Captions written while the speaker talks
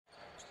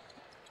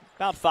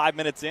About 5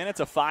 minutes in, it's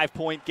a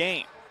 5-point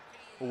game.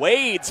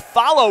 Wade's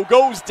follow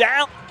goes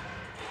down.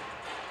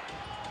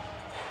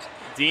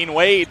 Dean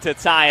Wade to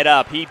tie it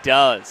up. He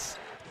does.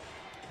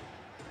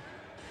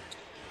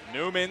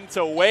 Newman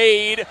to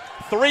Wade.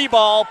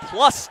 3-ball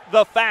plus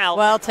the foul.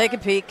 Well, take a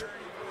peek.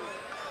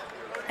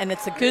 And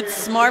it's a good,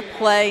 smart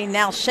play.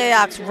 Now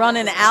Shayok's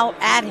running out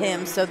at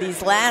him, so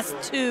these last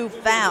 2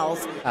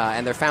 fouls.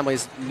 And their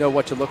families know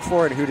what to look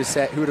for and who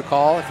to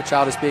call if a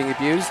child is being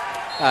abused.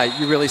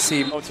 You really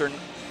see. Boats are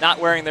not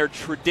wearing their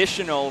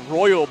traditional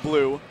royal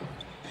blue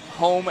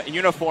home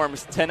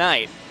uniforms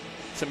tonight.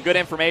 Some good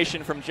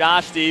information from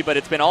Josh D, but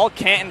it's been all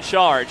Canton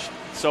charge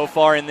so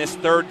far in this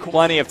third.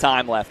 Plenty of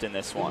time left in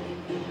this one,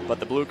 but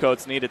the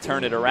Bluecoats need to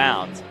turn it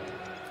around.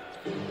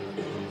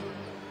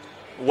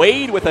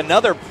 Wade with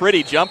another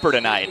pretty jumper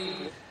tonight.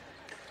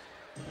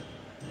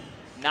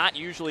 Not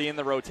usually in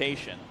the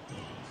rotation.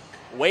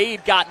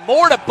 Wade got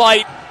more to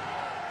bite,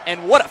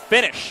 and what a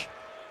finish.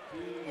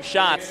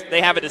 Shots,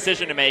 they have a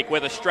decision to make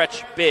with a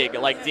stretch big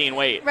like Dean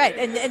Wade. Right,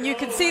 and you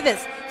can see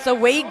this. So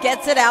Wade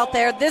gets it out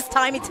there. This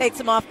time he takes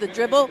him off the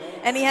dribble,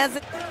 and he has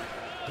it.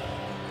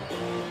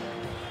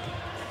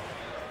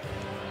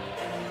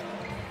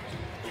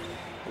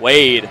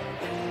 Wade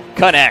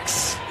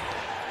connects.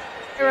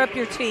 Fire up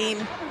your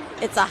team.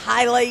 It's a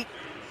highlight.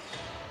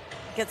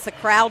 Gets the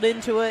crowd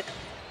into it.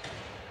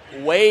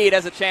 Wade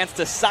has a chance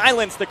to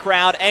silence the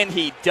crowd, and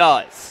he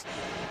does.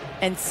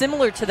 And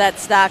similar to that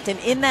Stockton,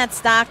 in that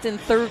Stockton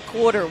third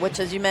quarter,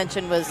 which as you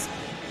mentioned was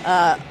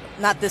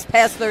not this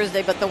past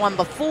Thursday, but the one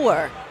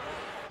before.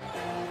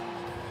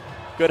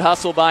 Good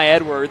hustle by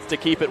Edwards to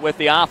keep it with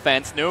the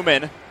offense.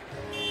 Newman.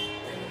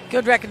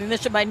 Good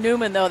recognition by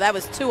Newman, though. That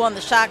was 2 on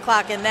the shot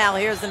clock, and now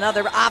here's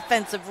another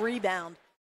offensive rebound.